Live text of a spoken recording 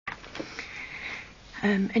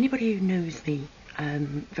Anybody who knows me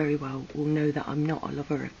very well will know that I'm not a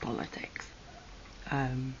lover of politics.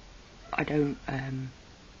 I don't, bad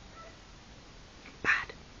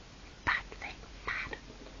thing, bad.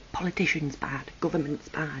 Politicians bad, government's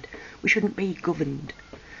bad. We shouldn't be governed.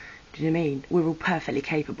 Do you know what I mean? We're all perfectly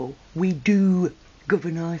capable. We do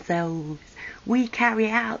govern ourselves. We carry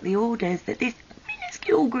out the orders that this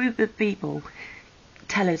minuscule group of people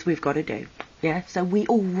tell us we've got to do. Yeah, so we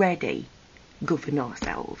already govern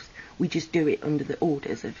ourselves. We just do it under the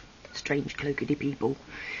orders of strange cloakedy people.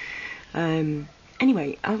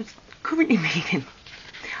 Anyway, I was currently reading.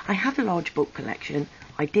 I have a large book collection.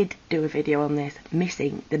 I did do a video on this,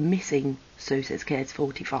 the missing Sez Kez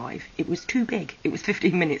 45. It was too big. It was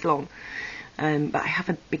 15 minutes long. But I have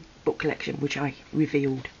a big book collection which I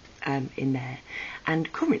revealed in there.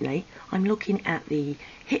 And currently I'm looking at the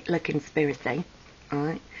Hitler Conspiracy,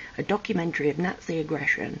 right? A documentary of Nazi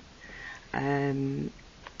aggression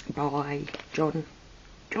by John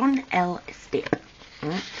L. Stipp.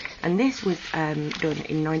 Right? And this was done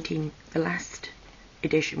in the last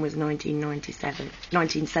edition was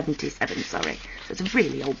 1977, sorry. So it's a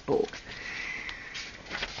really old book.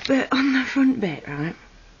 But on the front bit, right,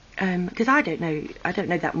 because I don't know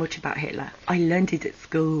that much about Hitler. I learned it at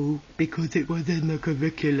school because it was in the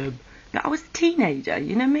curriculum. But I was a teenager,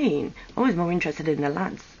 you know what I mean? I was more interested in the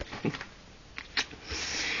lads.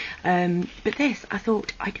 But this, I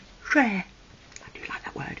thought I'd share. I do like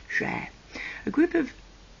that word, share. A group of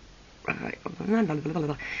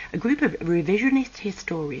revisionist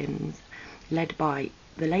historians led by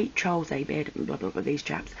the late Charles A. Beard, these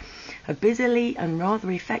chaps, have busily and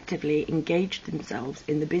rather effectively engaged themselves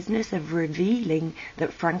in the business of revealing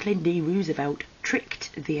that Franklin D. Roosevelt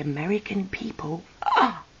tricked the American people,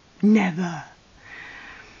 never,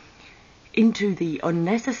 into the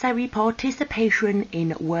unnecessary participation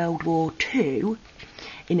in World War II.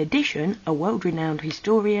 In addition, a world-renowned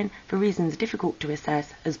historian, for reasons difficult to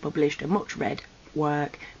assess, has published a much-read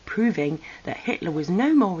work proving that Hitler was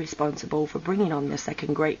no more responsible for bringing on the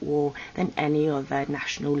Second Great War than any other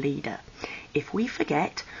national leader. If we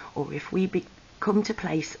forget, or if we come to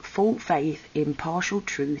place full faith in partial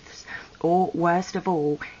truths, or worst of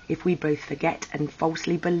all, if we both forget and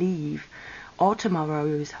falsely believe, our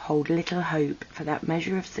tomorrows hold little hope for that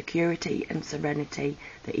measure of security and serenity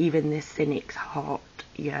that even this cynic's heart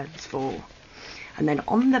yearns for. And then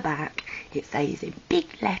on the back it says in big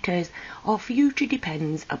letters, our future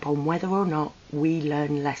depends upon whether or not we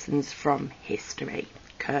learn lessons from history.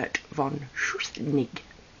 Kurt von Schuschnigg.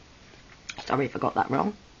 Sorry if I got that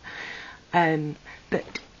wrong.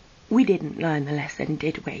 But we didn't learn the lesson,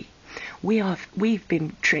 did we? We've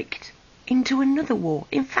been tricked into another war.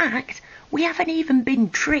 In fact, we haven't even been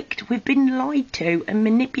tricked. We've been lied to and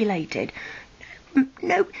manipulated.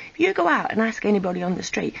 No, if you go out and ask anybody on the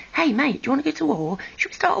street, hey mate, do you want to go to war?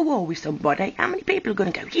 Should we start a war with somebody? How many people are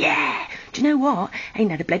going to go, yeah? Do you know what?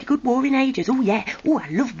 Ain't had a bloody good war in ages. Oh yeah, oh I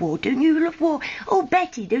love war, don't you love war? Oh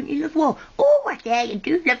Betty, don't you love war? Oh yeah, you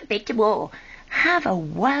do love a bit of war. Have a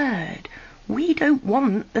word. We don't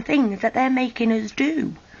want the things that they're making us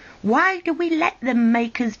do. Why do we let them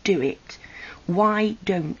make us do it? Why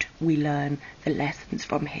don't we learn the lessons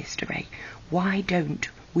from history? Why don't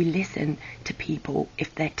we listen to people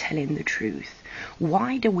if they're telling the truth?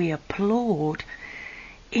 Why do we applaud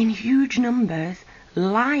in huge numbers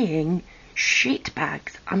lying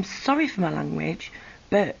shitbags? I'm sorry for my language,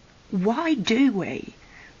 but why do we?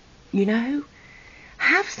 You know?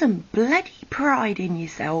 Have some bloody pride in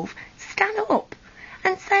yourself. Stand up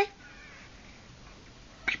and say,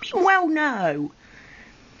 well, no.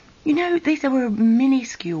 You know, these are a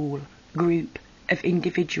minuscule group of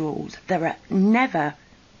individuals. There are never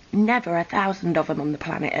 1,000 of them on the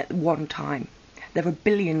planet at one time. There are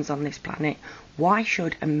billions on this planet. Why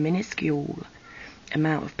should a minuscule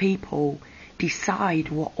amount of people decide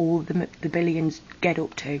what all the billions get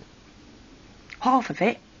up to? Half of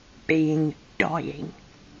it being dying.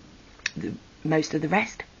 Most of the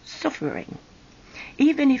rest suffering.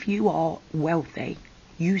 Even if you are wealthy,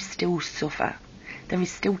 you still suffer. There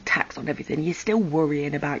is still tax on everything. You're still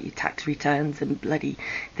worrying about your tax returns and bloody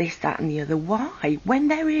this, that and the other. Why? When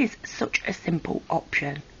there is such a simple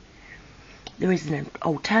option. There is an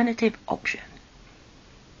alternative option.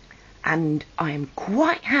 And I am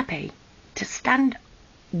quite happy to stand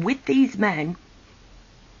with these men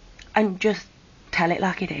and just tell it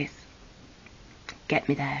like it is. Get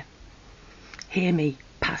me there. Hear me.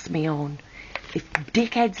 Pass me on. If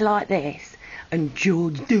dickheads like this and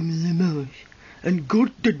George W. and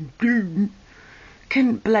Gordon Bloom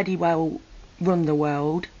can bloody well run the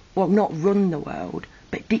world, well not run the world,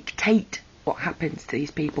 but dictate what what happens to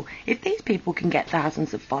these people. If these people can get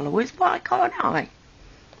thousands of followers, why can't I?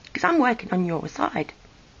 Because I'm working on your side.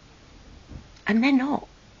 And they're not.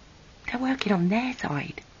 They're working on their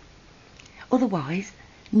side. Otherwise,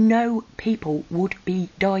 no people would be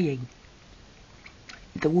dying.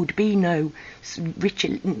 There would be no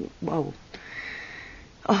Richard. Well,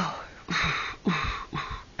 oh,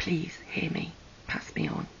 please hear me. Pass me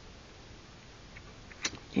on.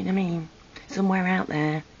 You know what I mean? Somewhere out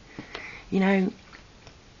there, you know,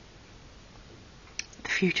 the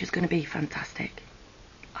future's going to be fantastic.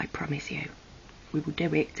 I promise you. We will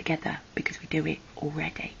do it together because we do it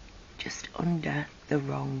already. Just under the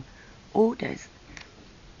wrong orders.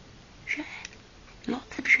 Share.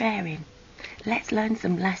 Lots of sharing. Let's learn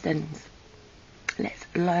some lessons. Let's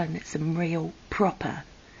learn some real, proper,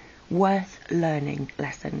 worth learning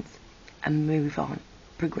lessons and move on.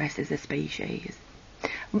 Progress as a species.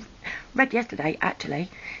 Read yesterday, actually,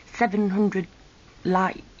 700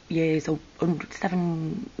 light years, or a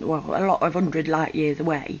lot of 100 light years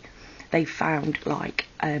away, they found, like,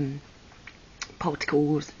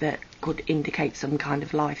 particles that could indicate some kind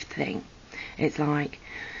of life thing. It's like,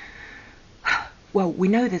 well, we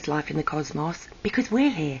know there's life in the cosmos because we're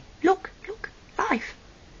here. Look, life.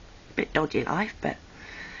 A bit dodgy life, but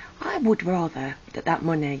I would rather that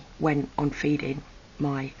money went on feeding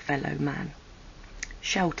my fellow man.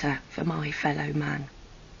 Shelter for my fellow man.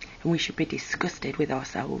 And we should be disgusted with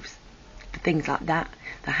ourselves for things like that,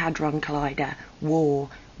 the Hadron Collider, war,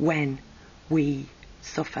 when we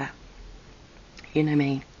suffer. You know what I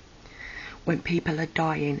mean? When people are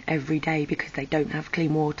dying every day because they don't have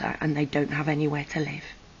clean water and they don't have anywhere to live.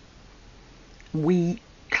 We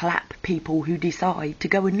clap people who decide to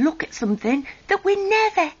go and look at something that we're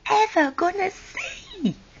never ever gonna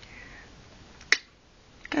see.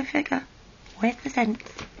 Go figure. Where's the sense?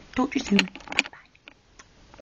 Talk to you soon.